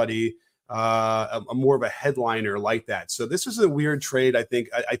somebody a more of a headliner like that. So this is a weird trade. I think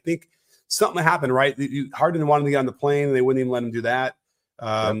something happened, right? Harden wanted to get on the plane, and they wouldn't even let him do that.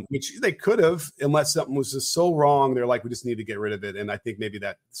 Which they could have, unless something was just so wrong. They're like, we just need to get rid of it. And I think maybe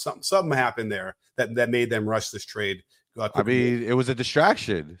that something happened there that made them rush this trade. I mean, it was a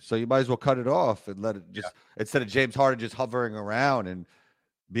distraction, so you might as well cut it off and let it instead of James Harden just hovering around and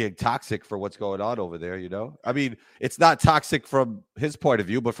being toxic for what's going on over there. I mean, it's not toxic from his point of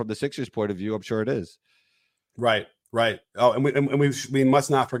view, but from the Sixers' point of view, I'm sure it is. Right. Oh, and we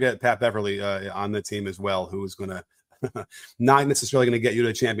must not forget Pat Beverly on the team as well, who is going to. Not necessarily going to get you to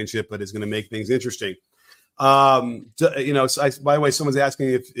a championship, but is going to make things interesting. By the way, someone's asking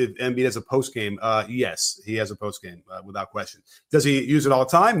if Embiid has a post game. Yes, he has a post game without question. Does he use it all the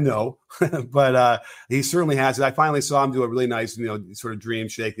time? No, but he certainly has it. I finally saw him do a really nice, sort of dream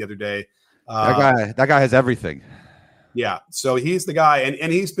shake the other day. That guy has everything. Yeah, so he's the guy,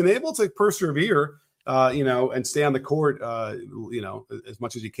 and he's been able to persevere, and stay on the court, as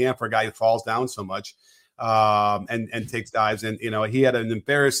much as he can for a guy who falls down so much. And takes dives. And, he had an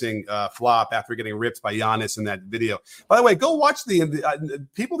embarrassing flop after getting ripped by Giannis in that video. By the way, go watch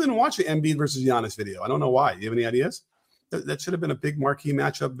people didn't watch the Embiid versus Giannis video. I don't know why. Do you have any ideas? That should have been a big marquee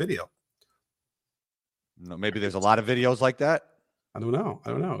matchup video. No, maybe there's a lot of videos like that. I don't know.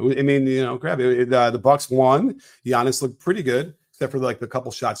 I mean, grab it. The Bucks won. Giannis looked pretty good, except for like the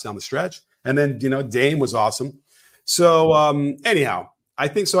couple shots down the stretch. And then, Dame was awesome. So anyhow, I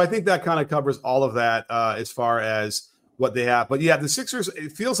think that kind of covers all of that as far as what they have. But yeah, the Sixers,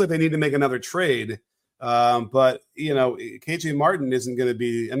 it feels like they need to make another trade. But KJ Martin isn't going to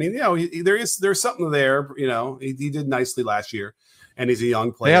be. I mean, there's something there. He did nicely last year, and he's a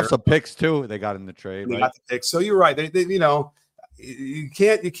young player. They have some picks too. They got in the trade. They got the picks. So you're right. They you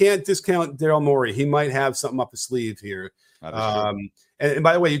can't discount Daryl Morey. He might have something up his sleeve here. And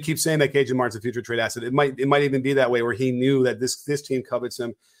by the way, you keep saying that KJ Martin's a future trade asset. It might even be that way, where he knew that this team covets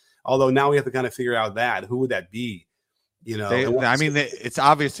him. Although now we have to kind of figure out who would that be? It's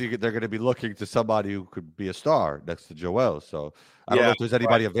obviously they're going to be looking to somebody who could be a star next to Joel. So I don't know if there's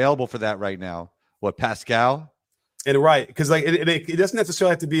anybody available for that right now. What, Pascal? And right, because like it doesn't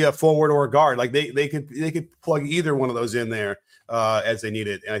necessarily have to be a forward or a guard. Like they could plug either one of those in there as they need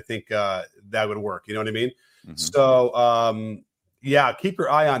it, and I think that would work. You know what I mean? Mm-hmm. So keep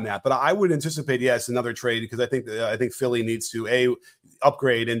your eye on that. But I would anticipate another trade, because I think Philly needs to A,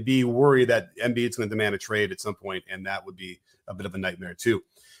 upgrade, and B, worry that Embiid's going to demand a trade at some point, and that would be a bit of a nightmare too.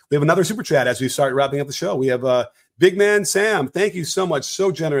 We have another super chat as we start wrapping up the show. We have Big Man Sam. Thank you so much.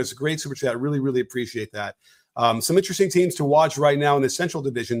 So generous. Great super chat. Really, really appreciate that. Some interesting teams to watch right now in the Central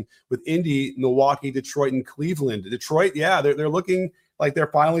Division with Indy, Milwaukee, Detroit, and Cleveland. Detroit, they're looking like they're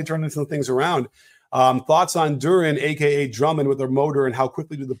finally turning some things around. Thoughts on Duran, a.k.a. Drummond, with their motor, and how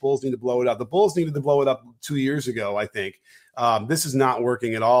quickly do the Bulls need to blow it up? The Bulls needed to blow it up 2 years ago, I think. This is not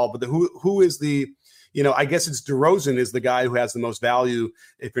working at all. But who is the I guess it's DeRozan is the guy who has the most value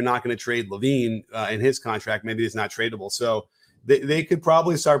if you're not going to trade Levine in his contract. Maybe it's not tradable. So they could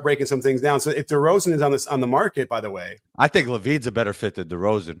probably start breaking some things down. So if DeRozan is on the market, by the way. I think Levine's a better fit than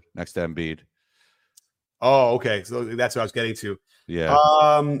DeRozan next to Embiid. Oh, okay. So that's what I was getting to. Yeah.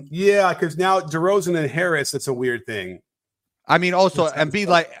 Because now DeRozan and Harris, that's a weird thing. I mean, also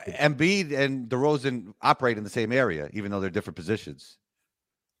Embiid and DeRozan operate in the same area, even though they're different positions.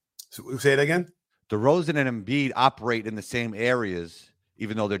 So, say it again. DeRozan and Embiid operate in the same areas,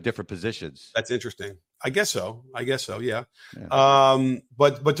 even though they're different positions. That's interesting. I guess so. Yeah.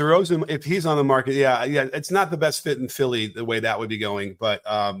 But DeRozan, if he's on the market, it's not the best fit in Philly the way that would be going. But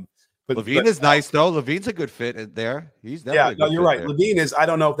Levine is nice though. Levine's a good fit there. He's definitely you're right. There. Levine is. I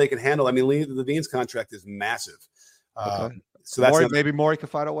don't know if they can handle. I mean, Levine's contract is massive. Okay. So that's maybe Morey could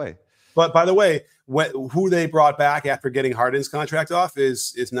find a way. But by the way, who they brought back after getting Harden's contract off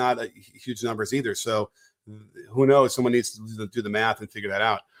is not a huge numbers either. So who knows? Someone needs to do the math and figure that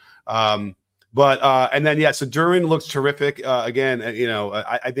out. So Duran looks terrific. Again,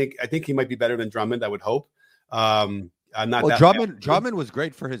 I think he might be better than Drummond. I would hope. Not Well, that Drummond was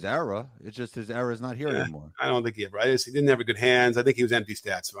great for his era. It's just his era is not here anymore. I don't think he ever. He didn't have good hands. I think he was empty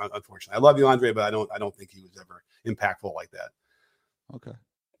stats. Unfortunately, I love you, Andre, but I don't think he was ever impactful like that. Okay,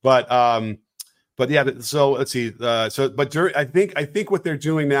 but yeah. So let's see. I think what they're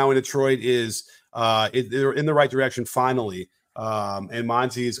doing now in Detroit is they're in the right direction finally. And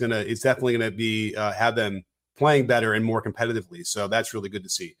Monty is definitely gonna be have them playing better and more competitively. So that's really good to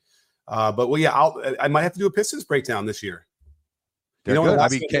see. But well, yeah, I might have to do a Pistons breakdown this year. they're good. I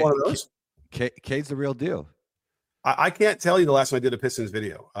mean, one of those. Cade's the real deal. I can't tell you the last time I did a Pistons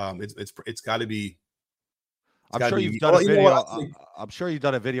video. It's got to be. I'm sure you've done a video. I'm sure you've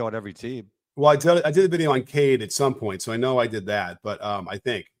done a video on every team. Well, I did a video on Cade at some point, so I know I did that. But I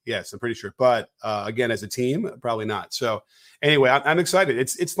think yes, I'm pretty sure. But again, as a team, probably not. So anyway, I'm excited.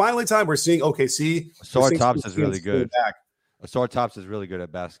 It's finally time. We're seeing OKC. Asar Thompson is really good. Asar Thompson is really good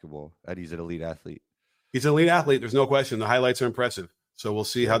at basketball, and he's an elite athlete. He's an elite athlete. There's no question. The highlights are impressive. So we'll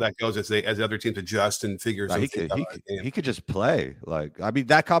see how that goes as the other teams adjust and figure. He could just play. Like, I mean,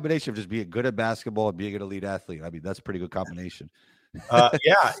 that combination of just being good at basketball and being an elite athlete. I mean, that's a pretty good combination.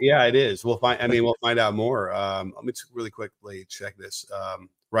 Yeah, it is. We'll find out more. Let me really quickly check this.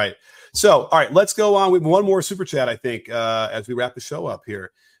 Right. So, all right, let's go on with one more super chat, I think, as we wrap the show up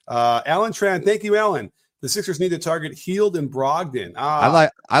here. Alan Tran, thank you, Alan. The Sixers need to target Hield and Brogdon.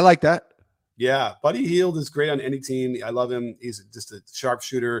 I like that. Yeah, Buddy Hield is great on any team. I love him. He's just a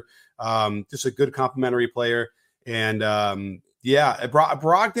sharpshooter, just a good complementary player. And Brogdon,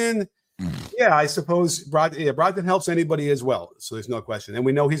 yeah, I suppose Brogdon helps anybody as well. So there's no question. And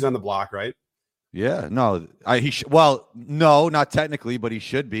we know he's on the block, right? Yeah, no, no, not technically, but he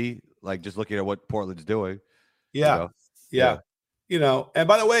should be. Like, just looking at what Portland's doing. Yeah. And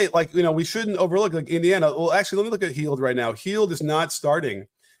by the way, we shouldn't overlook Indiana. Well, actually, let me look at Hield right now. Hield is not starting.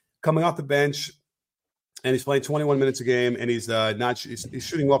 Coming off the bench, and he's playing 21 minutes a game, and he's he's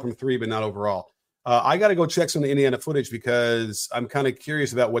shooting well from three, but not overall. I got to go check some of the Indiana footage because I'm kind of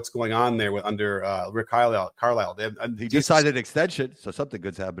curious about what's going on there under Rick Carlisle. He decided extension, so something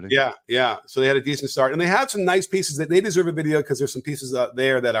good's happening. Yeah. So they had a decent start, and they have some nice pieces that they deserve a video because there's some pieces out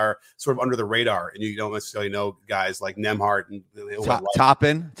there that are sort of under the radar, and you don't necessarily know guys like Nemhart and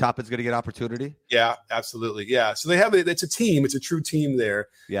Toppin's going to get opportunity. Yeah, absolutely. Yeah. So they have it's a team. It's a true team there.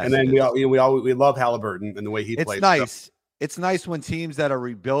 Yeah. And then we love Halliburton and the way he plays. It's nice. So. It's nice when teams that are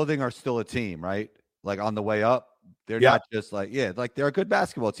rebuilding are still a team, right? Like on the way up, they're not just like they're a good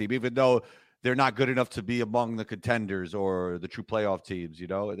basketball team, even though they're not good enough to be among the contenders or the true playoff teams.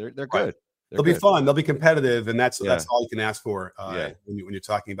 They're good. They'll be fun. They'll be competitive, and that's all you can ask for when you're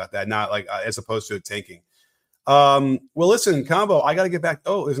talking about that. Not like as opposed to tanking. Well, listen, Combo, I got to get back.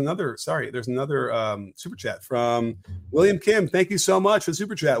 Oh, there's another super chat from William Kim. Thank you so much for the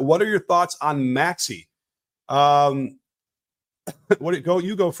super chat. What are your thoughts on Maxey?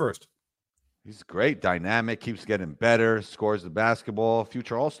 You go first. He's great, dynamic, keeps getting better, scores the basketball,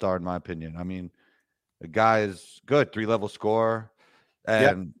 future all-star in my opinion. I mean, the guy is good, 3-level scorer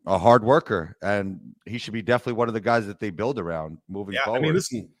and a hard worker, and he should be definitely one of the guys that they build around moving forward. I mean,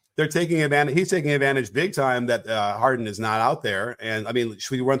 listen, they're taking advantage. He's taking advantage big time that Harden is not out there. And I mean,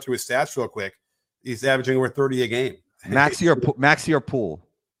 should we run through his stats real quick? He's averaging over 30 a game. Maxey or Poole?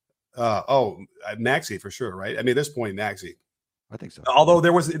 Maxey for sure, right? I mean, at this point, Maxey. I think so. Although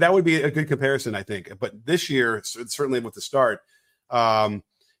that would be a good comparison, I think. But this year, certainly with the start,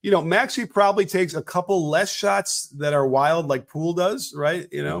 Maxey probably takes a couple less shots that are wild like Poole does, right?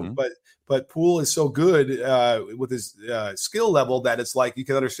 But Poole is so good with his skill level that it's like you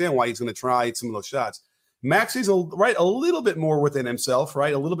can understand why he's going to try some of those shots. Maxey's a little bit more within himself,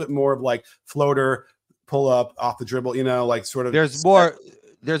 right? A little bit more of like floater, pull up off the dribble, sort of. There's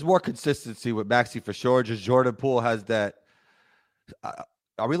more consistency with Maxey for sure. Just Jordan Poole has that.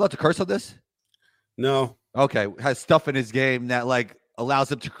 Are we allowed to curse on this? No. Okay. Has stuff in his game that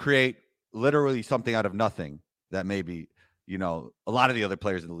allows him to create literally something out of nothing that maybe, a lot of the other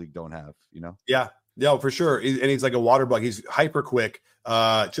players in the league don't have, Yeah, for sure. And he's like a water bug. He's hyper quick.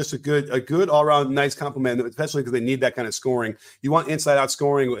 Just a good all around nice compliment, especially because they need that kind of scoring. You want inside out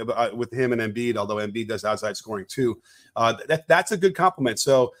scoring with him and Embiid, although Embiid does outside scoring too. That's a good compliment.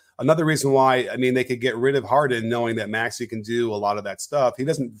 So another reason why, they could get rid of Harden knowing that Maxey can do a lot of that stuff. He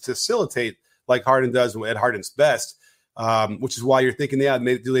doesn't facilitate like Harden does at Harden's best, which is why you're thinking,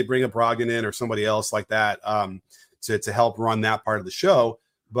 maybe do they bring a Brogdon in or somebody else like that to help run that part of the show.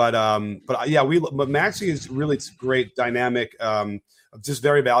 But Maxey is really great, dynamic, just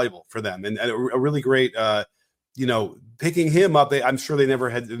very valuable for them, and a really great, picking him up. I'm sure they never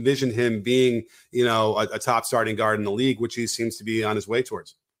had envisioned him being, a top starting guard in the league, which he seems to be on his way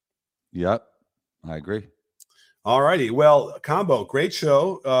towards. Yep, I agree. All righty. Well, Combo, great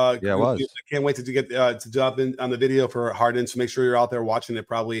show. Yeah, it was. I can't wait to get to jump in on the video for Harden. So make sure you're out there watching it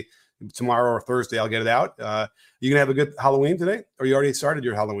probably tomorrow or Thursday. I'll get it out. You going to have a good Halloween today? Or you already started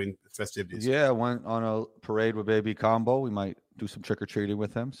your Halloween festivities? Yeah, I went on a parade with baby Combo. We might do some trick-or-treating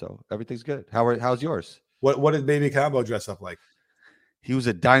with him. So everything's good. How's yours? What did baby Combo dress up like? He was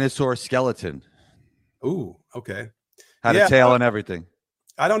a dinosaur skeleton. Ooh, okay. Had a tail and everything.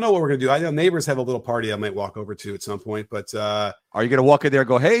 I don't know what we're going to do. I know neighbors have a little party I might walk over to at some point, but are you going to walk in there and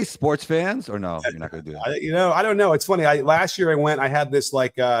go, "Hey, sports fans," or no? You're not going to do that. I don't know. It's funny. Last year I went. I had this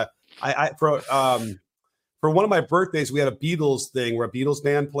like for one of my birthdays we had a Beatles thing where a Beatles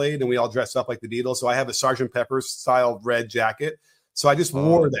band played and we all dressed up like the Beatles. So I have a Sgt. Pepper's style red jacket. So I just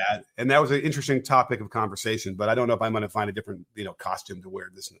wore that, and that was an interesting topic of conversation. But I don't know if I'm going to find a different costume to wear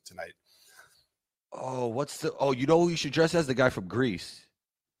this tonight. Oh, you know who you should dress as? The guy from Greece.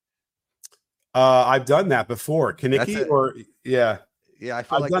 I've done that before. Kaneki or yeah. I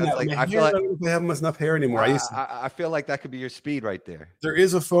feel like that's that. like I feel like I don't have enough hair anymore. I feel like that could be your speed right there. There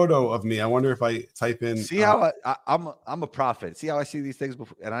is a photo of me. I wonder if I type in. See how I'm a prophet. See how I see these things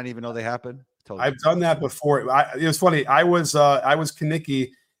before, and I don't even know they happen. I've done that before. It was funny. I was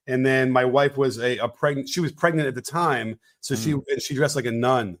Kaneki, and then my wife was a pregnant. She was pregnant at the time, so she dressed like a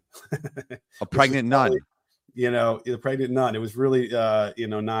nun. A pregnant nun. The pregnant nun. It was really,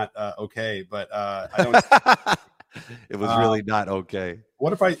 not okay. But I don't. It was really not okay.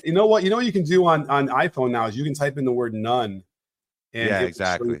 What if you know what you can do on iPhone now is you can type in the word nun. And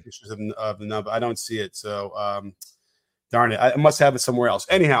exactly. Pictures of the nun, but I don't see it. So, darn it, I must have it somewhere else.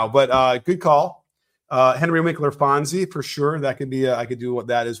 Anyhow, but good call, Henry Winkler Fonzie for sure. That could be. I could do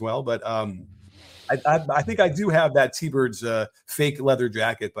that as well. But I think I do have that T-Birds fake leather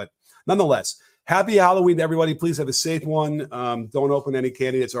jacket. But nonetheless. Happy Halloween to everybody. Please have a safe one. Don't open any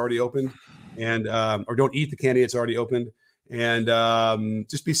candy that's already opened, and or don't eat the candy that's already opened. And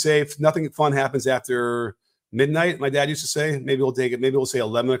just be safe. Nothing fun happens after midnight. My dad used to say. Maybe we'll take it. Maybe we'll say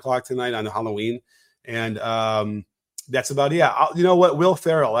 11 o'clock tonight on Halloween. And that's about it. Yeah. You know what? Will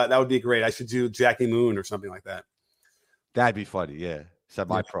Ferrell. That would be great. I should do Jackie Moon or something like that. That'd be funny. Yeah.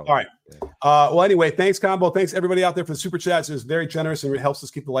 Semi-pro. All right. Well, anyway, thanks, Combo. Thanks, everybody out there for the super chats. It's very generous and it helps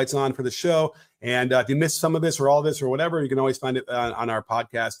us keep the lights on for the show. And if you missed some of this or all of this or whatever, you can always find it on our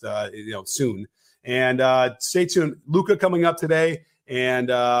podcast, soon. And stay tuned. Luka coming up today. And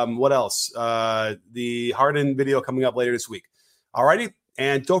what else? The Harden video coming up later this week. All righty.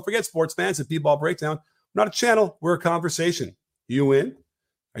 And don't forget, sports fans, at B-Ball Breakdown, we're not a channel. We're a conversation. You in?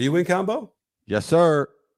 Are you in, Combo? Yes, sir.